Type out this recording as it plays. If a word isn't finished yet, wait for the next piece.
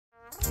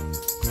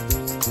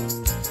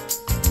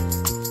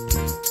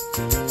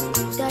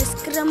Daar's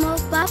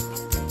Krummelpap,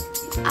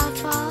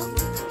 Afval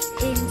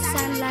en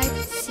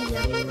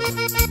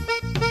Sunlightseepbaddens.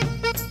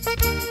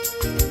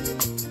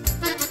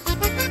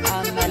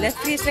 Hulle het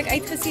vreeslik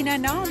uitgesien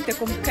daarna om te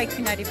kom kyk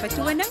na die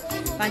vertoning,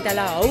 want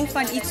hulle hou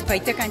van iets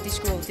buitekant die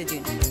skool te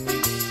doen.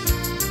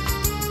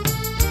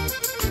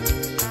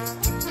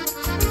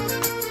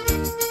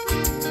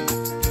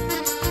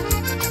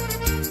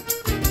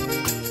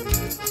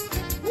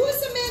 Hoe is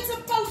die mense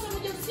pauze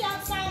met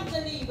jouself saam te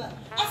lewe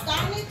as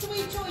daar net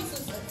twee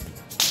choices is?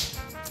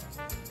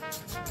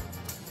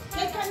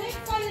 Jy kan net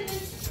vallen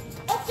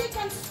of jy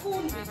kan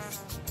skoon wees.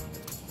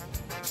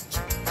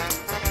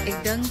 Ek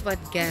dink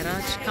wat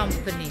Garage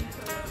Company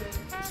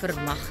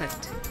vermag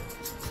het,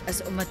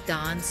 is om 'n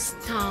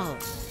danstaal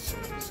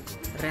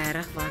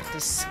regtig waar te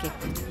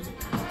skep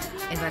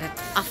en wat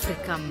dit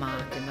Afrika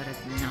maak en wat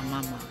dit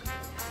Nama maak.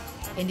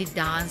 En die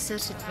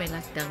dansers het my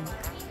laat dink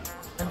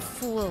aan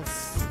voëls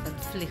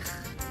wat vlieg,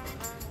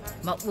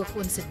 maar ook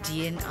ons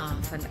DNA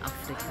van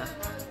Afrika.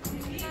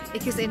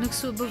 Ek is eintlik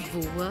so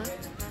bewoe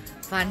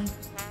van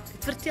dit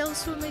vertel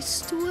so my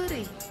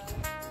storie.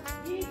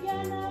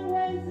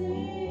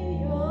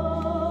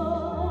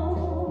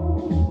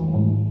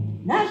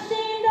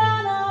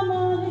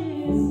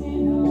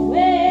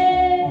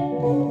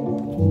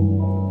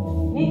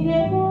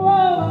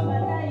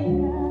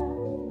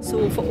 So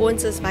vir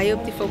ons is baie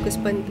op die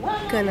fokuspunt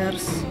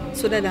kinders,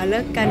 sodat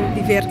hulle kan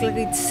die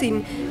werklikheid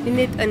sien, nie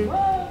net in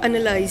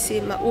hulle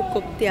huisie, maar ook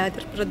op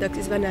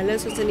theaterproduksies, want hulle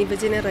soos in die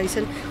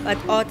generation wat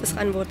artists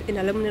gaan word en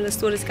hulle moet hulle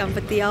stories kan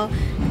vertel,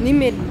 nie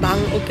met bang,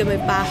 okay, my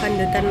pa gaan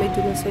dit aan my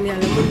doen, so nie,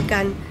 hulle moet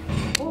kan